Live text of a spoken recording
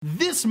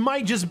This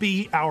might just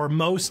be our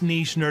most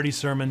niche nerdy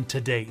sermon to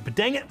date, but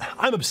dang it,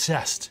 I'm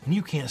obsessed and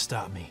you can't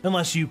stop me.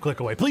 Unless you click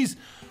away. Please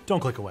don't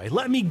click away.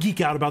 Let me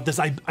geek out about this,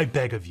 I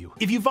beg of you.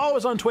 If you follow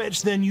us on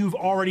Twitch, then you've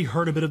already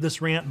heard a bit of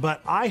this rant,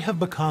 but I have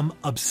become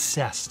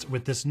obsessed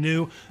with this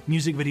new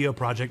music video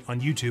project on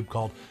YouTube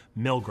called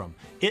Milgram.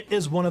 It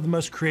is one of the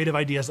most creative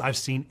ideas I've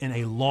seen in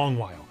a long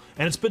while,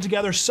 and it's put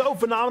together so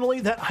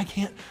phenomenally that I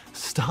can't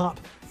stop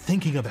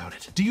thinking about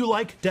it. Do you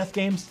like death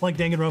games like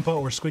Danganronpa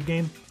or Squid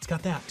Game? It's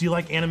got that. Do you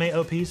like anime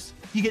OPs?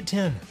 You get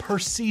 10 per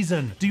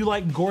season. Do you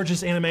like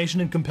gorgeous animation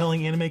and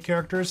compelling anime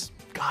characters?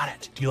 Got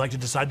it. Do you like to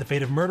decide the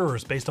fate of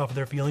murderers based off of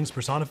their feelings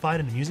personified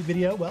in a music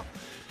video? Well,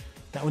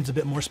 that one's a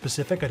bit more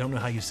specific. I don't know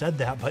how you said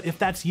that, but if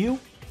that's you,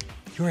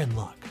 you're in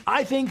luck.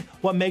 I think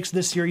what makes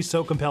this series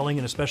so compelling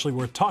and especially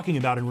worth talking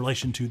about in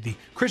relation to the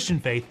Christian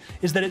faith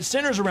is that it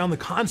centers around the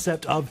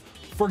concept of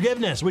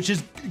forgiveness, which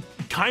is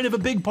kind of a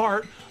big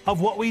part of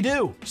what we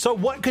do. So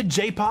what could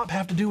J-pop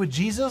have to do with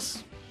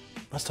Jesus?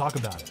 Let's talk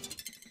about it.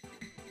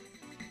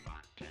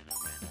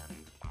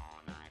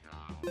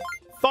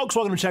 Folks,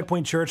 welcome to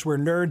Checkpoint Church, where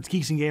nerds,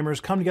 geeks, and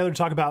gamers come together to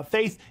talk about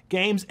faith,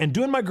 games, and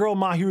doing my girl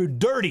Mahiru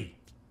dirty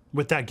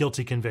with that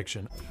guilty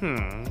conviction.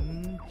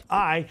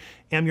 I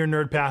am your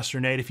nerd pastor,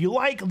 Nate. If you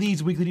like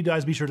these weekly deep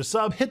dives, be sure to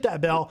sub, hit that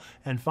bell,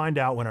 and find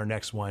out when our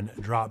next one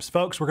drops.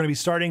 Folks, we're going to be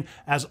starting,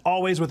 as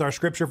always, with our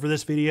scripture for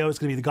this video. It's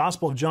going to be the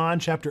Gospel of John,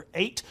 chapter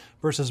 8,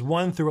 verses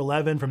 1 through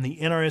 11 from the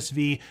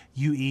NRSV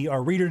UE.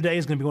 Our reader today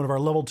is going to be one of our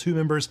level 2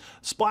 members,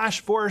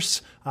 Splash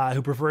Force,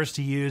 who prefers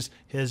to use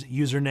his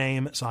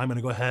username. So I'm going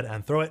to go ahead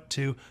and throw it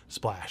to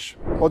Splash.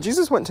 While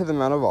Jesus went to the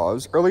Mount of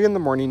Olives, early in the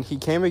morning he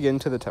came again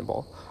to the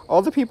temple.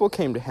 All the people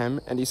came to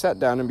him, and he sat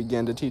down and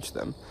began to teach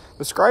them.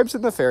 The scribes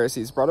and the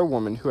Pharisees brought a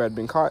woman who had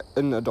been caught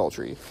in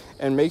adultery,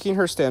 and making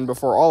her stand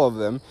before all of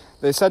them,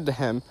 they said to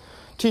him,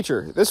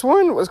 "Teacher, this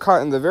woman was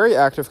caught in the very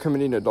act of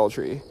committing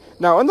adultery.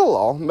 Now in the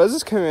law,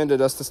 Moses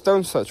commanded us to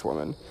stone such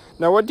women.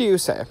 Now what do you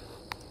say?"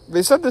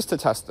 They said this to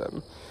test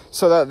them,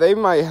 so that they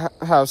might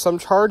have some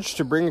charge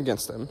to bring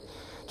against them.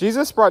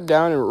 Jesus brought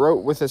down and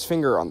wrote with his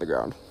finger on the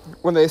ground.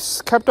 When they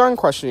kept on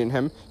questioning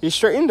him, he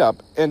straightened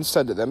up and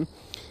said to them,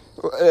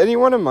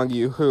 "Anyone among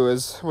you who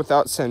is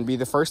without sin be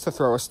the first to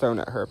throw a stone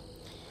at her."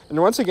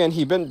 And once again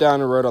he bent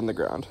down and wrote on the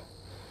ground.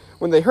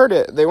 When they heard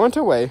it, they went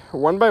away,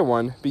 one by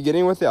one,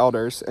 beginning with the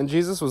elders, and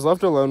Jesus was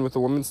left alone with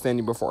the woman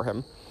standing before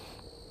him.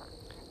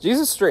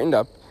 Jesus straightened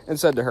up and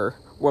said to her,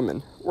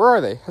 "Woman, where are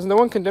they? Has no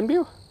one condemned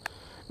you?"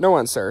 "No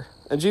one, sir."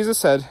 And Jesus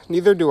said,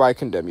 "Neither do I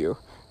condemn you.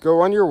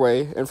 Go on your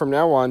way, and from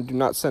now on, do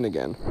not sin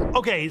again."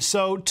 Okay,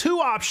 so two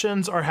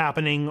options are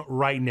happening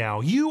right now.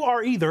 You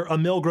are either a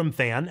Milgram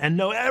fan and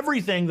know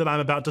everything that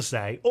I'm about to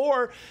say,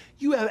 or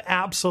you have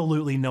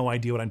absolutely no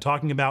idea what I'm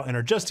talking about and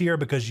are just here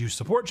because you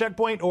support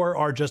Checkpoint or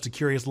are just a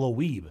curious little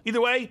weeb.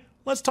 Either way,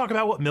 let's talk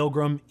about what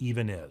Milgram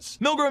even is.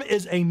 Milgram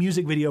is a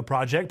music video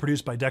project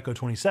produced by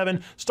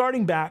Deco27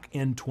 starting back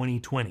in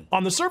 2020.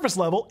 On the surface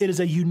level, it is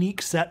a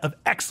unique set of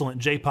excellent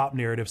J-pop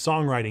narrative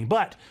songwriting,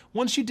 but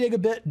once you dig a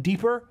bit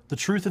deeper, the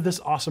truth of this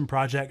awesome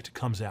project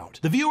comes out.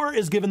 The viewer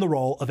is given the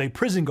role of a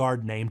prison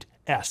guard named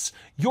S.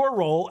 Your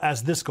role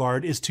as this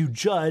guard is to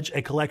judge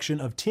a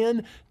collection of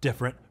 10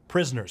 different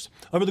prisoners.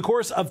 Over the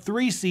course of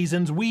 3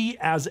 seasons, we,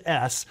 as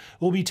S,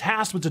 will be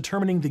tasked with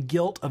determining the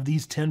guilt of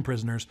these 10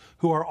 prisoners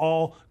who are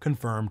all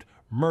confirmed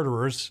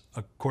murderers,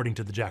 according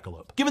to the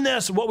Jackalope. Given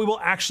this, what we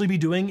will actually be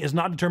doing is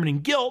not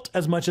determining guilt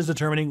as much as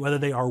determining whether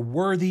they are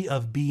worthy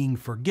of being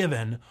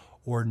forgiven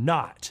or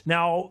not.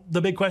 Now,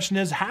 the big question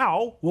is,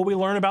 how will we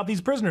learn about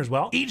these prisoners?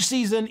 Well, each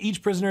season,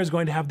 each prisoner is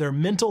going to have their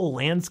mental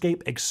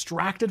landscape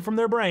extracted from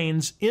their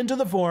brains into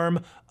the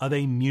form of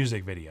a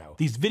music video.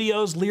 These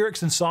videos,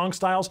 lyrics, and song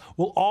styles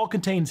will all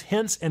contain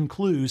hints and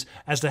clues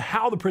as to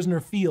how the prisoner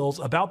feels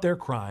about their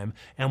crime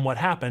and what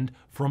happened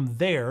from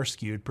their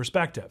skewed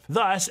perspective.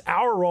 Thus,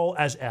 our role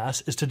as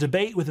S is to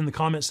debate within the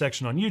comment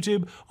section on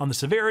YouTube on the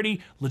severity,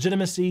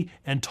 legitimacy,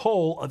 and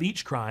toll of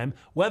each crime,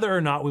 whether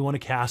or not we want to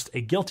cast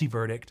a guilty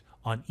verdict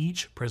on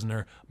each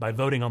prisoner by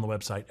voting on the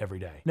website every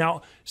day.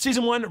 Now,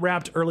 season 1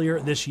 wrapped earlier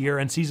this year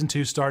and season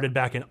 2 started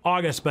back in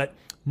August, but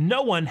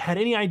no one had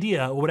any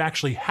idea what would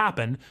actually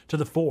happen to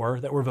the 4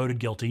 that were voted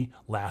guilty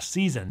last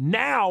season.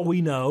 Now we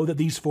know that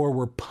these 4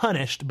 were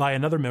punished by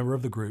another member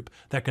of the group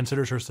that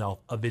considers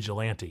herself a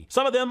vigilante.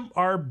 Some of them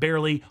are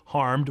barely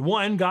harmed.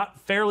 One got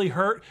fairly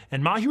hurt,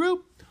 and Mahiru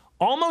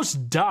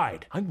almost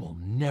died. I will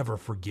never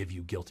forgive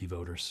you, guilty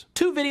voters.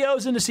 2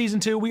 videos into season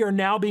 2, we are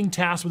now being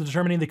tasked with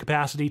determining the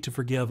capacity to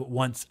forgive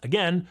once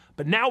again,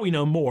 but now we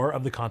know more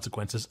of the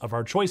consequences of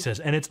our choices,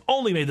 and it's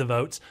only made the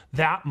votes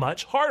that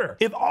much harder.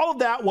 If all of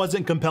that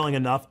wasn't compelling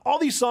enough, all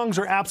these songs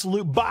are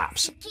absolute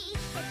bops.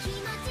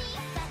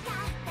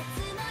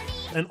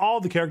 And all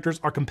of the characters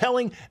are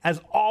compelling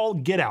as all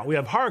get out. We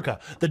have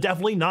Haruka, the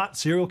definitely not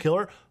serial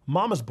killer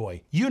mama's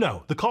boy,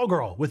 Yuno, the call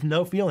girl with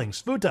no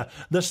feelings, Futa,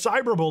 the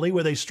cyberbully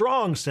with a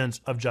strong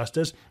sense of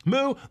justice,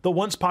 Mu, the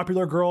once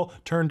popular girl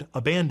turned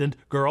abandoned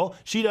girl,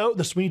 Shido,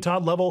 the Sweeney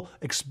Todd level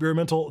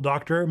experimental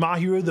doctor,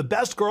 Mahiru, the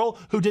best girl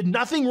who did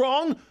nothing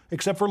wrong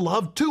except for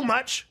love too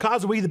much,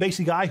 Kazui, the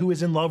basic guy who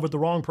is in love with the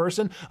wrong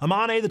person,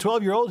 Amane, the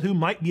 12-year-old who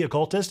might be a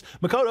cultist,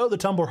 Makoto, the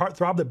Tumblr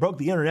heartthrob that broke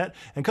the internet,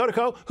 and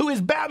Kodako, who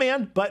is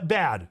Batman, but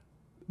bad.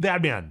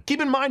 Bad man.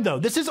 Keep in mind though,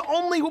 this is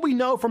only what we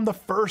know from the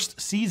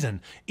first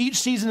season. Each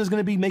season is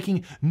going to be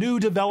making new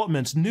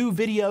developments, new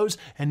videos,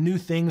 and new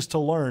things to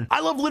learn.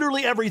 I love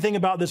literally everything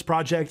about this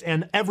project,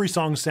 and every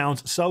song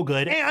sounds so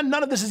good. And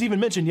none of this is even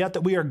mentioned yet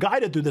that we are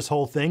guided through this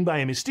whole thing by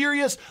a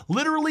mysterious,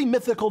 literally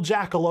mythical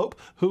jackalope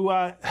who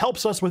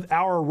helps us with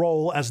our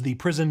role as the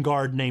prison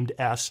guard named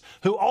S,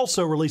 who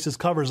also releases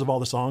covers of all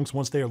the songs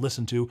once they are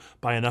listened to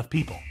by enough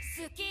people.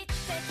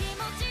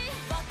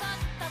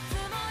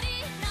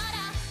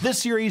 This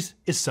series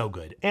is so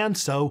good and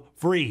so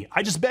free.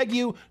 I just beg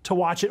you to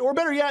watch it, or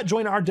better yet,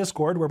 join our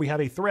Discord where we have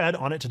a thread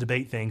on it to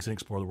debate things and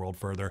explore the world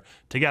further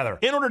together.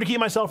 In order to keep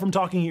myself from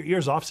talking your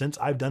ears off, since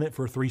I've done it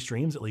for 3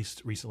 streams, at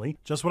least recently,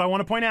 just what I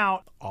want to point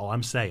out, all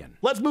I'm saying.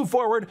 Let's move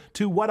forward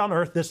to what on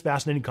earth this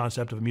fascinating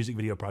concept of a music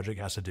video project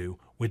has to do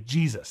with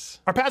Jesus.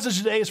 Our passage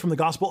today is from the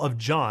Gospel of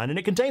John, and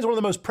it contains one of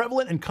the most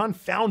prevalent and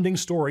confounding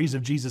stories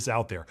of Jesus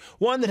out there,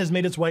 one that has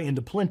made its way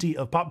into plenty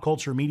of pop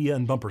culture media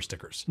and bumper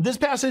stickers. This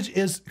passage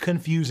is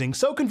confusing.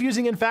 So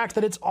confusing, in fact,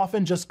 that it's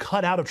often just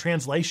cut out of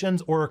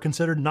translations or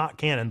considered not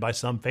canon by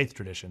some faith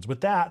traditions.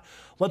 With that,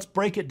 let's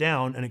break it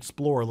down and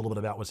explore a little bit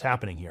about what's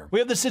happening here. We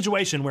have this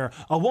situation where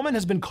a woman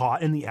has been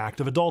caught in the act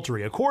of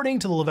adultery. According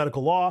to the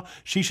Levitical law,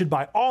 she should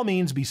by all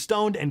means be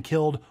stoned and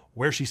killed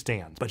where she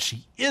stands. But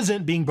she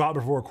isn't being brought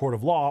before a court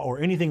of law or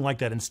anything like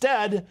that.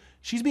 Instead,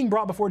 she's being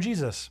brought before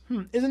Jesus.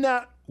 Isn't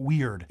that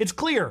weird? It's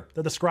clear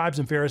that the scribes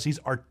and Pharisees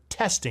are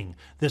testing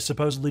this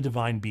supposedly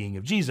divine being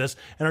of Jesus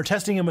and are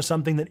testing him with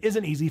something that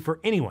isn't easy for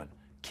anyone: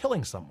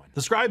 killing someone.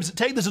 The scribes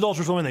take this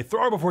adulterous woman, they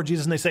throw her before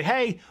Jesus, and they say,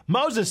 "Hey,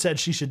 Moses said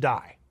she should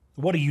die.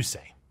 What do you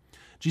say?"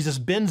 Jesus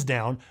bends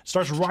down,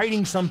 starts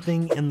writing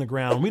something in the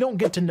ground. We don't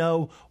get to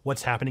know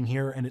what's happening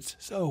here, and it's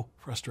so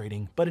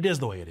frustrating, but it is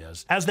the way it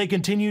is. As they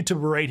continue to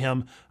berate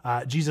him,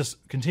 Jesus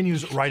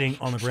continues writing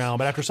on the ground,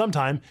 but after some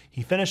time,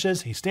 he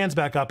finishes, he stands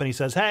back up, and he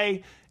says,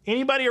 "Hey,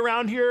 anybody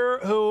around here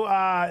who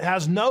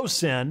has no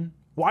sin,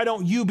 why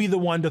don't you be the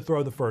one to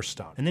throw the first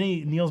stone?" And then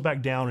he kneels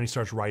back down and he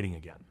starts writing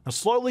again. Now,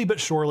 slowly but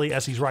surely,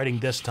 as he's writing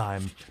this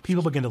time,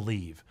 people begin to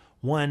leave,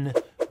 one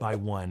by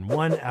one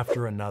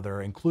after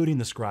another, including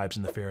the scribes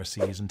and the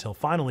Pharisees, until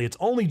finally it's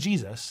only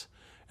Jesus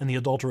and the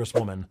adulterous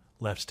woman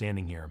left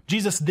standing here.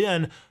 Jesus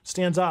then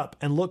stands up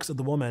and looks at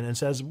the woman and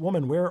says,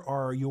 "Woman, where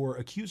are your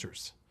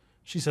accusers?"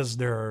 She says,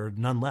 "There are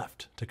none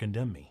left to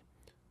condemn me."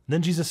 And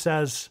then Jesus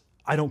says,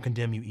 "I don't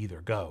condemn you either.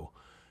 Go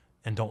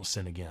and don't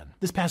sin again."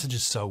 This passage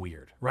is so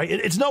weird, right?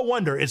 It's no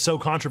wonder it's so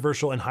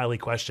controversial and highly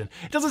questioned.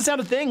 It doesn't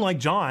sound a thing like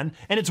John,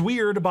 and it's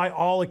weird by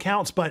all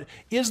accounts, but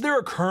is there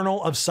a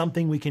kernel of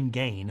something we can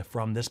gain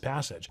from this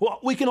passage? Well,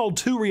 we can hold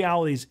 2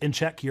 realities in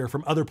check here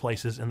from other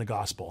places in the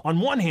gospel.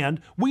 On one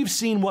hand, we've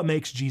seen what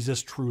makes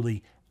Jesus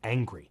truly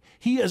angry.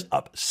 He is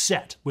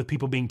upset with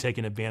people being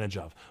taken advantage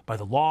of by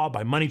the law,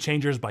 by money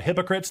changers, by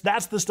hypocrites.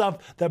 That's the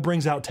stuff that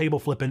brings out table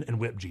flipping and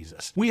whip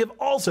Jesus. We have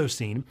also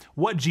seen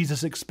what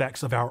Jesus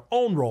expects of our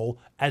own role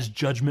as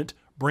judgment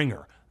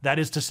bringer. That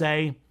is to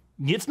say,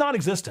 it's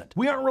non-existent.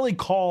 We aren't really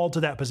called to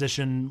that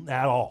position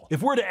at all.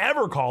 If we're to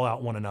ever call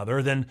out one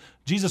another, then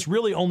Jesus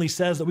really only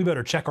says that we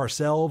better check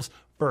ourselves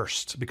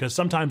first, because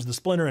sometimes the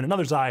splinter in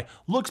another's eye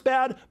looks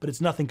bad, but it's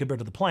nothing compared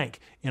to the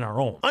plank in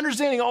our own.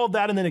 Understanding all of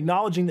that and then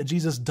acknowledging that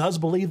Jesus does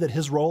believe that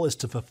his role is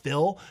to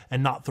fulfill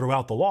and not throw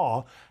out the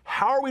law,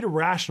 how are we to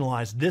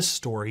rationalize this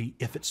story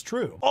if it's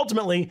true?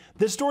 Ultimately,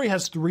 this story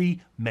has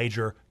 3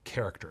 major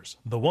characters: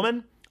 the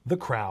woman, the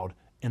crowd,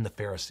 and the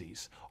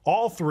Pharisees.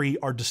 All 3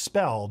 are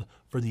dispelled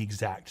for the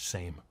exact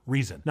same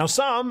reason. Now,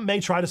 some may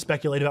try to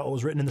speculate about what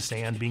was written in the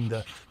sand being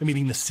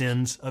the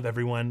sins of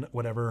everyone,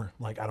 whatever,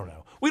 I don't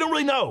know. We don't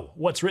really know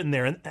what's written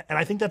there, and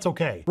I think that's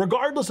okay.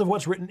 Regardless of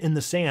what's written in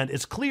the sand,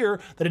 it's clear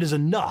that it is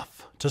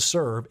enough to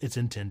serve its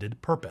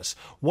intended purpose.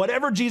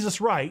 Whatever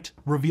Jesus writes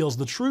reveals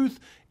the truth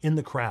in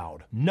the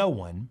crowd. No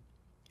one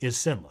is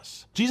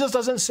sinless. Jesus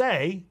doesn't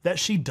say that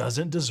she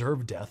doesn't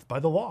deserve death by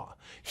the law.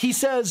 He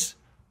says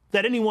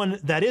that anyone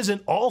that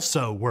isn't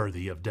also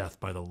worthy of death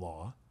by the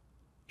law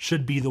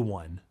should be the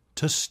one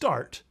to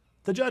start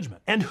the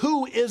judgment. And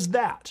who is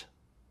that?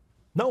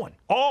 No one.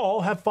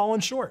 All have fallen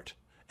short.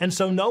 And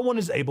so no one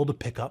is able to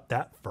pick up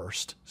that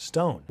first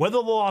stone. Whether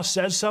the law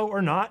says so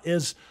or not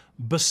is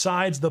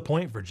besides the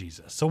point for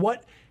Jesus. So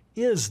what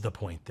is the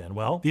point then?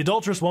 Well, the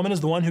adulterous woman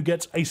is the one who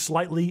gets a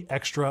slightly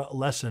extra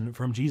lesson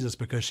from Jesus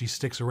because she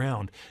sticks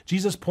around.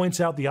 Jesus points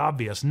out the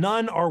obvious.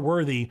 None are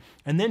worthy.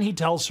 And then he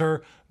tells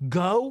her,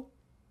 go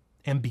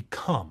and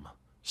become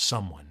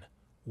someone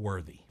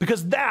worthy.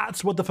 Because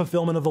that's what the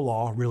fulfillment of the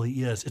law really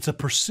is. It's a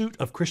pursuit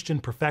of Christian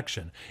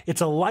perfection.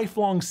 It's a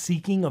lifelong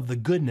seeking of the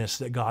goodness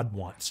that God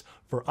wants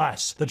for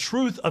us. The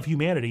truth of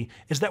humanity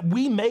is that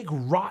we make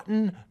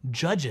rotten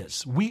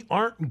judges. We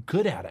aren't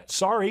good at it.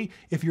 Sorry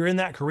if you're in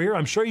that career.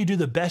 I'm sure you do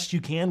the best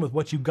you can with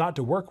what you've got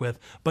to work with,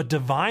 but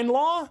divine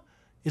law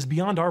is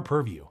beyond our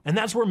purview. And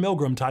that's where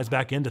Milgram ties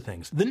back into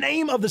things. The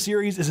name of the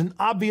series is an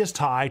obvious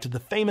tie to the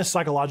famous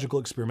psychological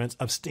experiments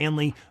of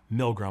Stanley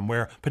Milgram,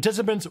 where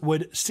participants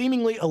would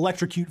seemingly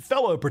electrocute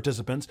fellow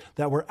participants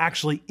that were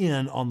actually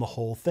in on the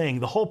whole thing.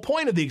 The whole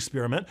point of the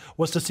experiment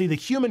was to see the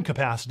human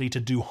capacity to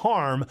do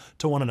harm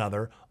to one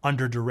another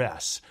under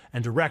duress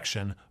and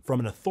direction from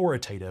an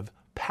authoritative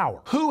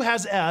power. Who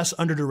has S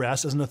under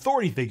duress as an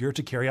authority figure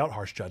to carry out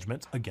harsh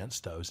judgments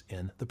against those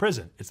in the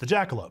prison? It's the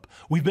jackalope.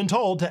 We've been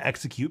told to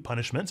execute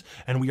punishments,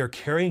 and we are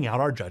carrying out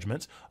our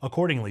judgments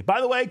accordingly. By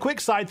the way, quick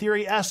side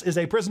theory, S is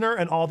a prisoner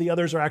and all the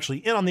others are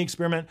actually in on the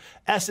experiment.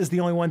 S is the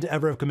only one to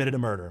ever have committed a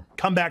murder.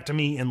 Come back to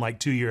me in like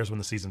 2 years when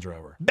the seasons are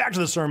over. Back to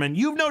the sermon.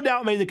 You've no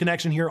doubt made the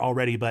connection here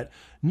already, but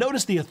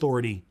notice the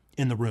authority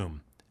in the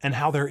room and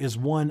how there is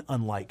one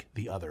unlike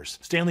the others.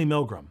 Stanley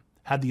Milgram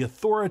had the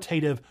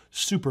authoritative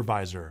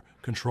supervisor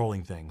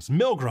controlling things.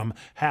 Milgram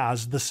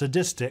has the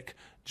sadistic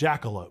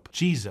jackalope.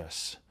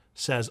 Jesus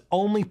says,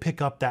 only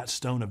pick up that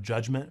stone of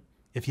judgment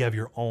if you have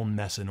your own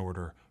mess in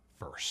order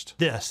first.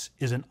 This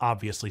is an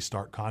obviously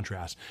stark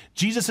contrast.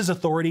 Jesus'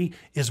 authority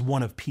is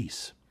one of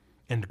peace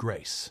and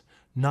grace,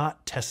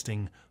 not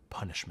testing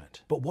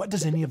punishment. But what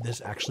does any of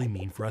this actually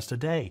mean for us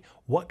today?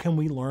 What can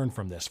we learn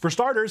from this? For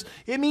starters,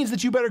 it means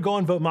that you better go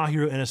and vote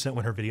Mahiru innocent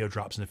when her video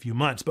drops in a few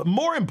months. But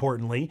more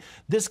importantly,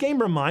 this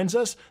game reminds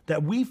us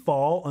that we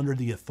fall under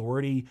the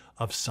authority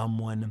of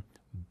someone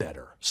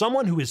better.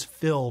 Someone who is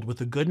filled with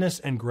the goodness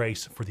and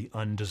grace for the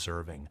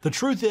undeserving. The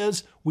truth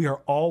is, we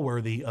are all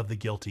worthy of the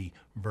guilty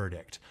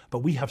verdict, but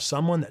we have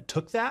someone that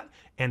took that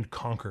and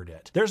conquered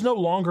it. There's no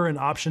longer an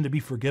option to be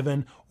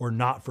forgiven or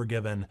not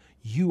forgiven.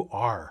 You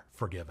are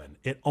forgiven.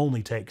 It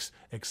only takes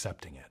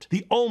accepting it.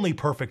 The only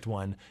perfect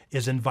one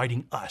is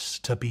inviting us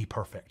to be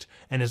perfect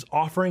and is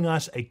offering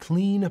us a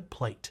clean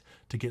plate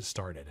to get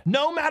started.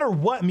 No matter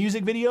what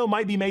music video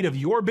might be made of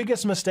your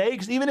biggest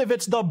mistakes, even if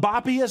it's the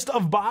boppiest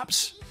of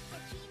bops,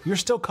 you're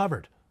still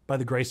covered by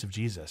the grace of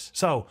Jesus.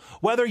 So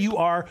whether you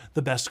are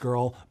the best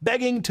girl,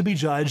 begging to be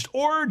judged,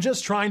 or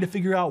just trying to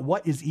figure out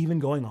what is even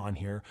going on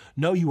here,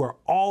 know you are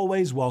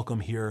always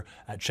welcome here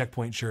at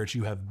Checkpoint Church.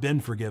 You have been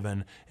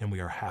forgiven, and we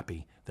are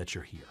happy that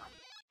you're here.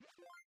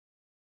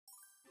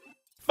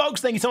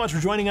 Folks, thank you so much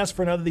for joining us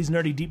for another of these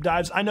nerdy deep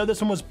dives. I know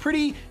this one was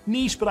pretty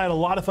niche, but I had a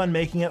lot of fun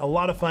making it, a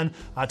lot of fun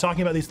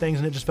talking about these things,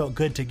 and it just felt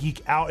good to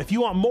geek out. If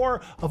you want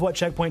more of what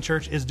Checkpoint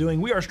Church is doing,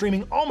 we are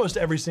streaming almost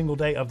every single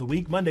day of the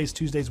week, Mondays,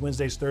 Tuesdays,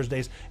 Wednesdays,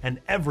 Thursdays, and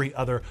every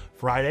other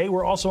Friday.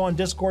 We're also on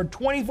Discord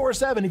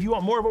 24/7. If you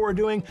want more of what we're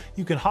doing,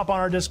 you can hop on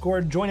our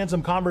Discord, join in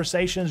some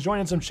conversations, join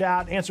in some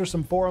chat, answer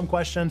some forum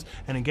questions,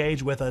 and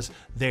engage with us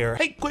there.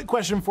 Hey, quick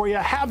question for you.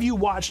 Have you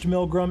watched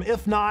Milgram?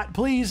 If not,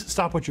 please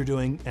stop what you're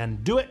doing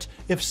and do it.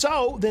 If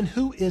so, then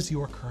who is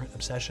your current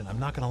obsession? I'm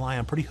not gonna lie,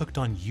 I'm pretty hooked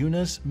on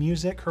Yuna's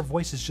music. Her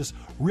voice is just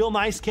real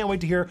nice. Can't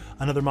wait to hear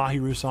another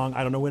Mahiru song.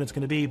 I don't know when it's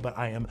gonna be, but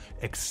I am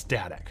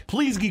ecstatic.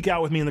 Please geek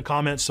out with me in the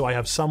comments so I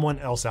have someone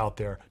else out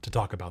there to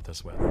talk about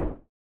this with.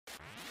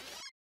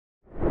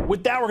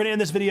 With that, we're gonna end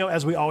this video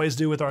as we always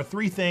do with our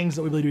 3 things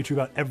that we believe to be true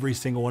about every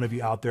single one of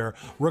you out there,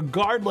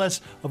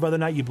 regardless of whether or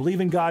not you believe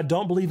in God,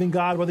 don't believe in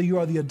God, whether you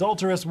are the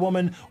adulterous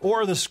woman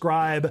or the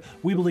scribe.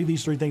 We believe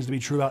these 3 things to be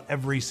true about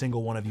every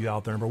single one of you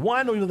out there. Number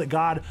 1, we believe that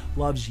God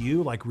loves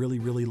you, like really,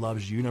 really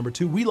loves you. Number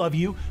 2, we love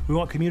you. We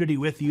want community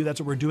with you. That's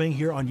what we're doing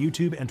here on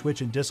YouTube and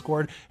Twitch and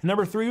Discord. And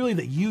number 3, we believe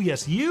that you,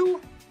 yes, you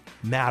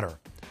matter.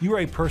 You are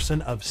a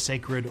person of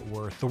sacred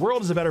worth. The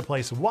world is a better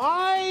place.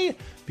 Why?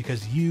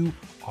 Because you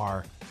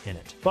are in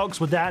it. Folks,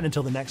 with that, and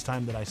until the next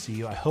time that I see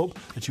you, I hope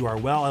that you are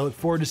well. I look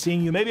forward to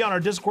seeing you maybe on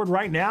our Discord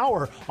right now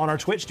or on our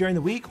Twitch during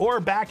the week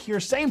or back here,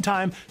 same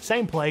time,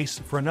 same place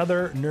for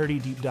another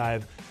nerdy deep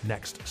dive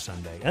next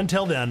Sunday.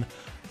 Until then,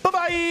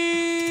 bye-bye!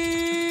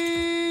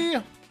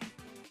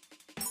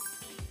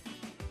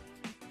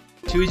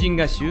 囚人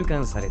が収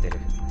監されてる。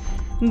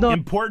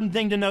 Important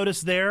thing to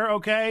notice there,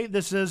 okay?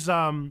 This is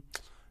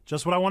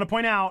just what I want to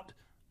point out.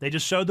 They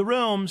just showed the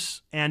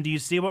rooms, and do you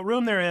see what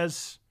room there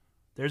is?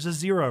 There's a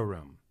 0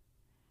 room.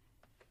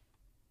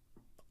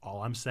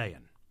 All I'm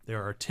saying.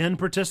 There are 10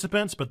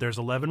 participants, but there's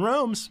 11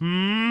 rooms.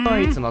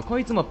 いつもこ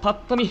いつもパッ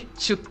と見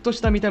シュッとし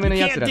た見た目の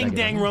You やつ can't らだけ ding ど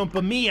dang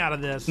rumpa me out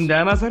of this.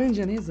 騙されん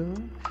じゃねえぞ。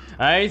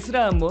あいつ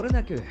らは漏れ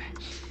なく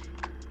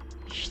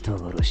人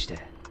殺しだ。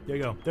 There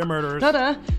you go. They're murderers. ただ